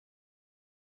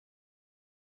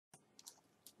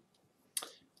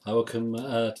Hi, welcome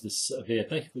to this video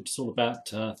today, which is all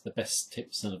about the best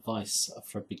tips and advice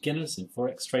for beginners in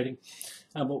Forex trading.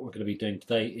 And what we're going to be doing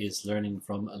today is learning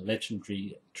from a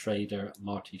legendary trader,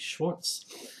 Marty Schwartz,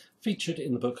 featured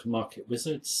in the book Market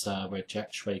Wizards, where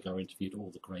Jack Schwager interviewed all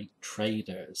the great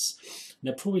traders.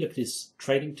 Now, before we look at his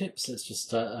trading tips, let's just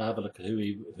have a look at who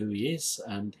he is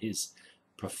and his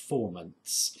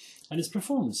performance. And his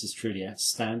performance is truly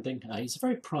outstanding. He's a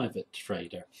very private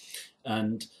trader,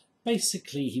 and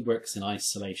basically he works in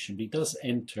isolation, but he does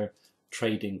enter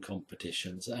trading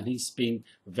competitions, and he's been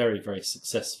very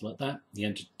successful at that. He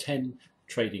entered 10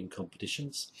 trading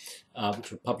competitions,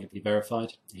 which were publicly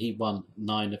verified. He won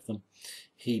 9 of them.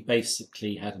 He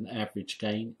basically had an average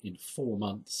gain in 4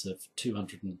 months of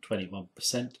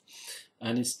 221%,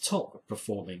 and his top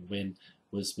performing win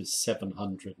was with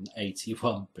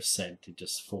 781% in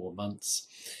just 4 months.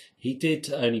 He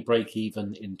did only break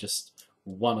even in just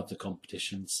one of the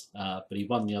competitions, but he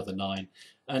won the other 9,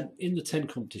 and in the 10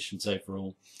 competitions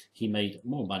overall he made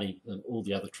more money than all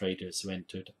the other traders who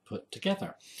entered put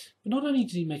together. But not only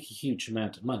did he make a huge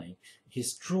amount of money,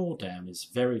 his drawdown is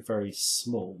very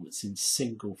small. It's in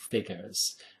single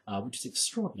figures, which is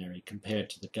extraordinary compared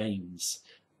to the gains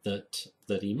that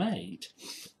he made.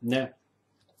 Now,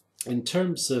 in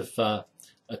terms of a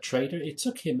trader, it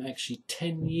took him actually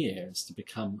 10 years to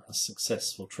become a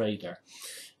successful trader.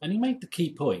 And he made the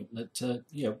key point that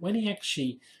when he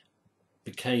actually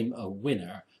became a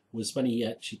winner was when he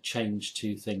actually changed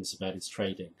 2 things about his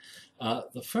trading.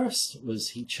 The first was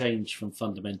he changed from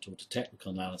fundamental to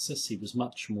technical analysis. He was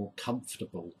much more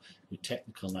comfortable with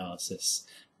technical analysis,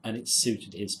 and it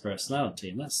suited his personality.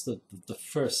 And that's the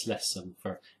first lesson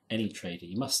for any trader.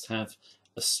 You must have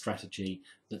a strategy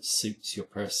that suits your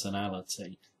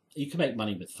personality. You can make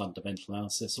money with fundamental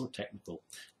analysis or technical,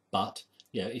 but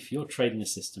if you're trading a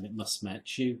system, it must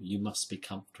match you. You must be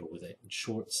comfortable with it. And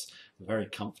Schwartz very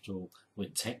comfortable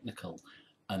with technical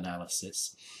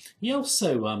analysis. He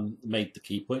also made the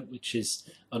key point, which is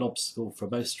an obstacle for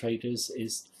most traders,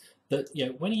 is that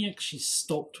when he actually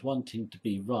stopped wanting to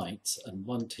be right and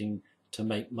wanting to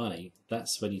make money,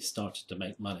 that's when he started to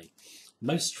make money.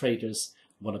 Most traders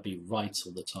want to be right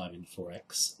all the time in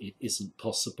Forex. It isn't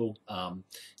possible.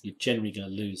 You're generally going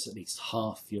to lose at least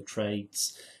half your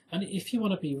trades. And if you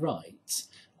want to be right,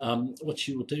 what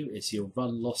you will do is you'll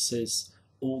run losses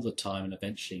all the time and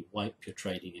eventually wipe your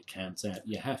trading accounts out.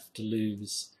 You have to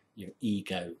lose your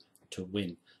ego to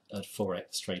win at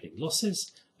Forex trading.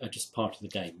 Losses are just part of the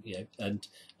game, and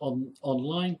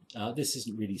online this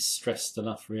isn't really stressed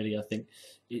enough, really. I think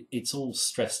it's all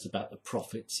stressed about the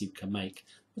profits you can make,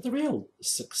 but the real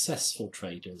successful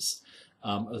traders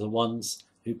are the ones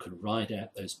who can ride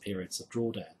out those periods of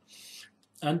drawdown.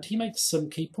 And he makes some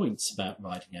key points about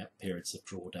riding out periods of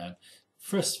drawdown.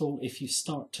 First of all, if you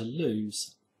start to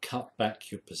lose, cut back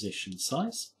your position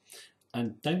size.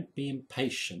 And don't be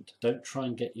impatient. Don't try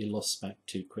and get your loss back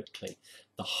too quickly.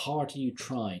 The harder you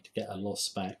try to get a loss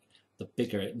back, the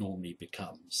bigger it normally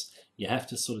becomes. You have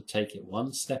to sort of take it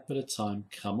one step at a time,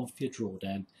 come off your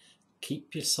drawdown,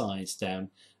 keep your size down,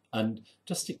 and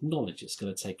just acknowledge it's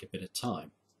going to take a bit of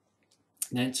time.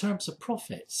 Now, in terms of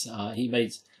profits, he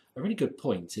made a really good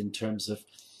point in terms of,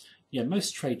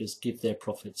 most traders give their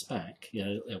profits back.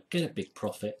 They'll get a big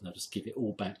profit and they'll just give it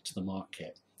all back to the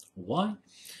market. Why?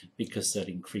 Because they'll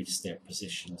increase their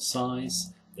position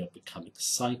size, they'll become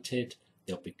excited,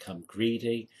 they'll become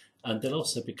greedy, and they'll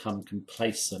also become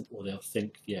complacent, or they'll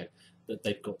think that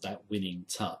they've got that winning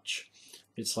touch.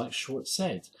 It's like Schwartz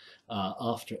said,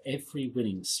 after every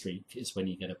winning streak is when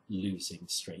you get a losing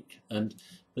streak. And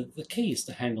the key is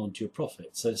to hang on to your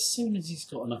profit. So as soon as he's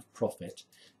got enough profit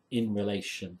in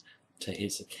relation to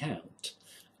his account,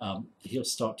 he'll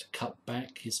start to cut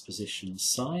back his position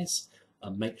size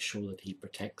and make sure that he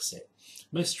protects it.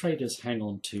 Most traders hang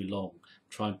on too long,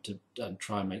 try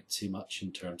and make too much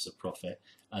in terms of profit,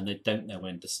 and they don't know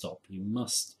when to stop. You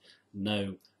must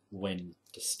know when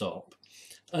to stop.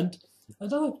 And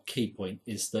another key point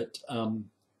is that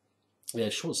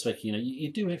short speaking,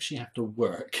 you do actually have to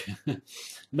work.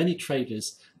 Many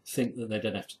traders think that they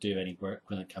don't have to do any work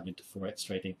when they come into Forex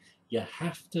trading. You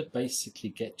have to basically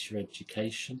get your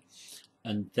education,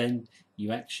 and then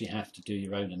you actually have to do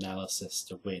your own analysis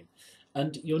to win.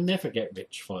 And you'll never get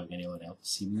rich following anyone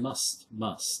else. You must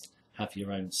have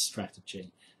your own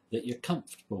strategy that you're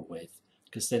comfortable with,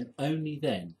 because then only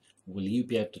then will you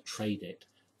be able to trade it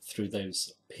through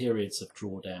those periods of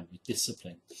drawdown with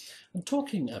discipline. And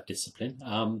talking of discipline,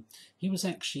 he was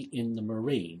actually in the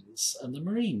Marines, and the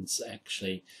Marines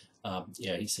actually,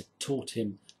 he said, taught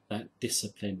him that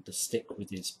discipline to stick with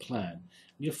his plan.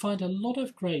 You'll find a lot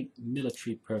of great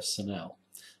military personnel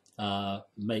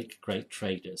make great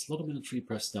traders. A lot of military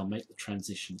personnel make the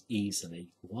transition easily.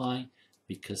 Why?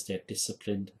 Because they're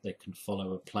disciplined, they can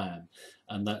follow a plan,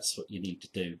 and that's what you need to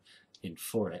do in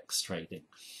Forex trading.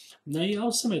 Now, you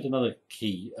also made another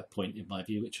key point in my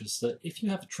view, which was that if you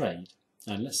have a trade,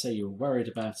 and let's say you're worried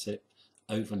about it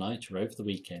overnight or over the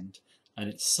weekend, and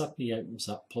it suddenly opens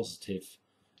up positive,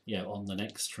 on the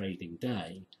next trading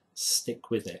day, stick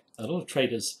with it. A lot of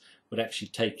traders would actually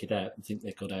take it out and think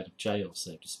they got out of jail,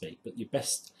 so to speak, but your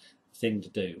best thing to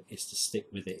do is to stick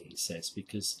with it, he says,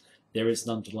 because there is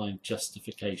an underlying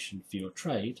justification for your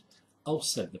trade.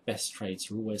 Also, the best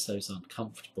trades are always those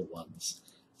uncomfortable ones.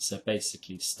 So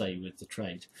basically, stay with the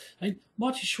trade. And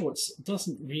Marty Schwartz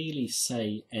doesn't really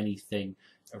say anything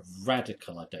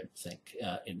radical, I don't think,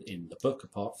 in the book,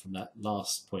 apart from that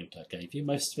last point I gave you.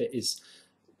 Most of it is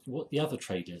what the other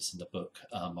traders in the book,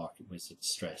 Market Wizards,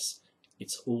 stress.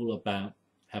 It's all about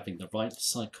having the right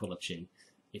psychology.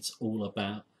 It's all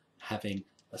about having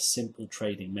a simple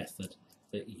trading method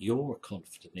that you're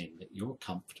confident in, that you're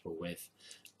comfortable with.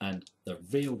 And the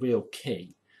real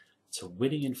key to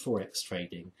winning in Forex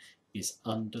trading is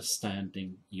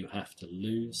understanding you have to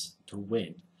lose to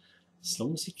win. As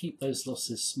long as you keep those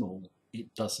losses small,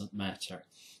 it doesn't matter.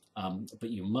 But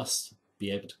you must be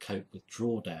able to cope with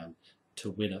drawdown to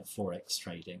win at Forex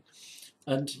trading.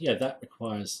 And that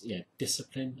requires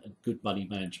discipline and good money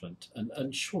management.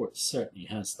 And Schwartz certainly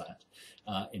has that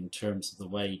in terms of the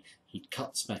way he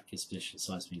cuts back his position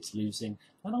size when he's losing,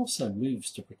 and also moves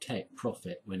to protect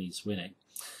profit when he's winning.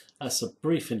 That's a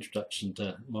brief introduction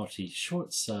to Marty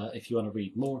Schwartz. If you want to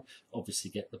read more,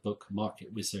 obviously get the book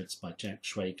Market Wizards by Jack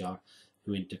Schwager,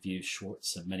 who interviews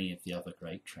Schwartz and many of the other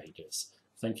great traders.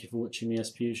 Thank you for watching me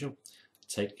as per usual.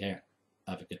 Take care.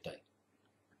 Have a good day.